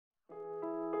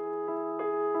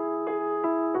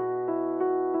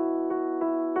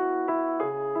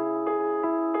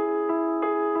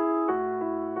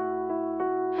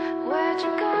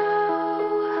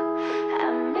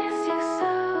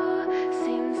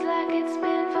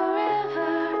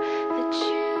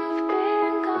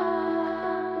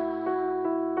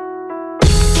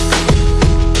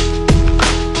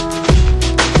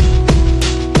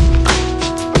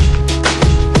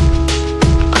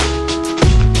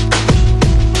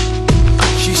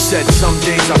said some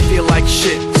days I feel like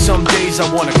shit, some days I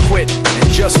wanna quit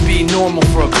and just be normal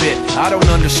for a bit. I don't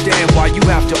understand why you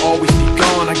have to always be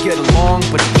gone. I get along,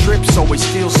 but the trips always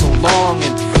feel so long.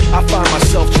 And I find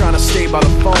myself trying to stay by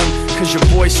the phone, cause your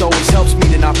voice always helps me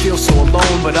to not feel so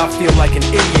alone. But I feel like an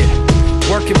idiot,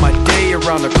 working my day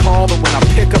around the call, but when I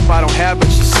pick up I don't have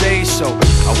much to say. So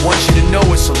I want you to know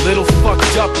it's a little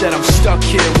fucked up that I'm stuck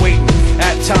here waiting,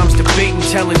 at times debating,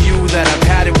 telling you that I've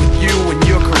had it with you and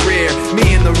your career.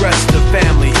 Me and the rest of the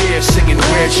family here singing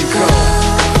Where'd You Go?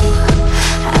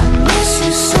 I miss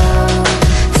you so.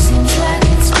 Seems like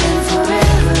it's been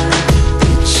forever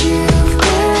that you've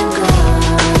been gone.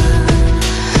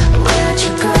 Where'd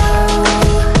you go?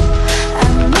 I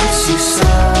miss you so.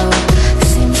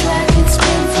 Seems like it's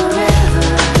been forever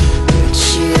that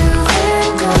you've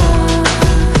been gone.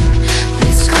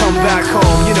 Please come Back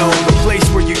home, you know, the place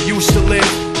where you used to live.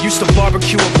 Used to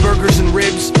barbecue up burgers and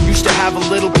ribs. Used to have a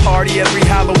little party every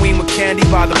Halloween with candy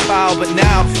by the pile. But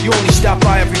now, you only stop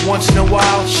by every once in a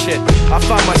while. Shit, I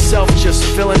find myself just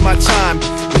filling my time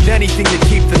with anything to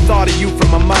keep the thought of you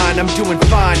from my mind. I'm doing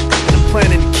fine, and I'm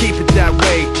planning to keep it that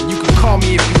way. And you can call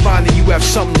me if you find that you have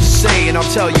something to say. And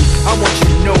I'll tell you, I want you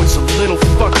to know it's a little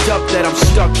fucked up that I'm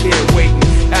stuck here waiting,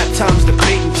 at times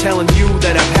debating, telling you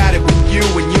that I've had it with you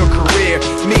and your career.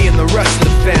 Me and the rest of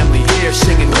the family here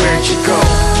singing Where'd You Go?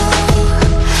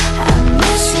 I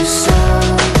miss you so.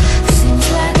 Seems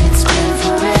like it's been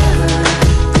forever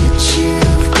that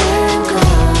you've been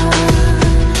gone.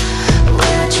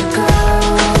 Where'd you go?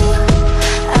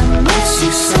 I miss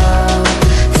you so.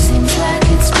 Seems like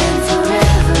it's been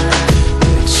forever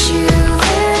that you've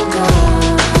been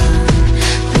gone.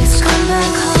 Please come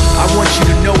back home. I want you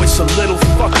to know it's a little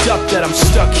fucked up that I'm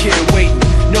stuck here waiting,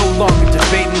 no longer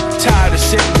debating, tired of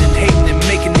sitting and hating and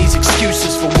making these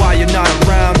excuses for why you're not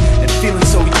around and feeling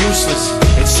so useless.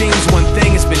 It seems one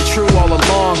thing has been true all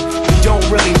along: you don't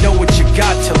really know what you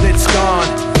got till it's gone.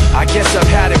 I guess I've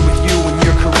had it with you and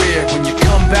your career. When you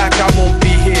come back I won't be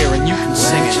here and you can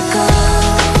sing it. Where'd you go?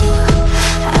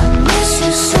 I miss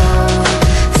you so.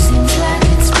 Seems like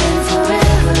it's been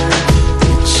forever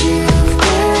that you've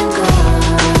been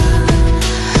gone.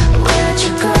 Where'd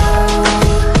you go?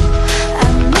 I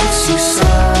miss you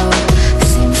so.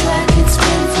 Seems like it's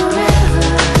been forever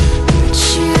that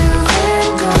you've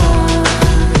been gone.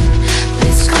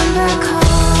 Please come back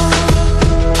home.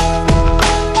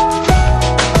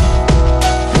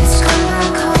 Please come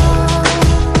back home.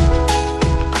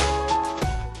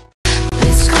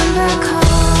 Please come back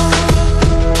home. Please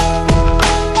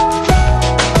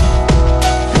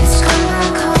come back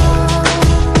home.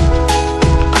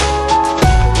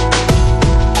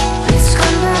 Please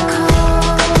come back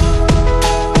home.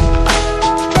 Please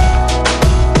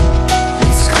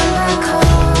come back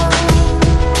home.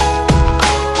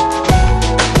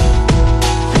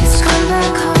 Please come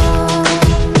back home.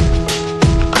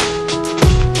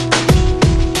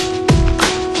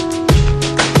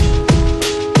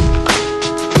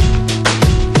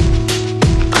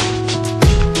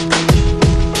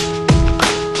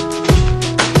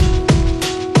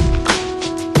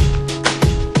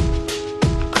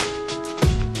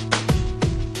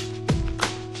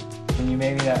 When you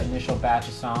made me that initial batch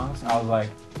of songs, I was like,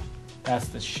 that's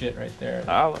the shit right there.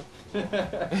 Holla.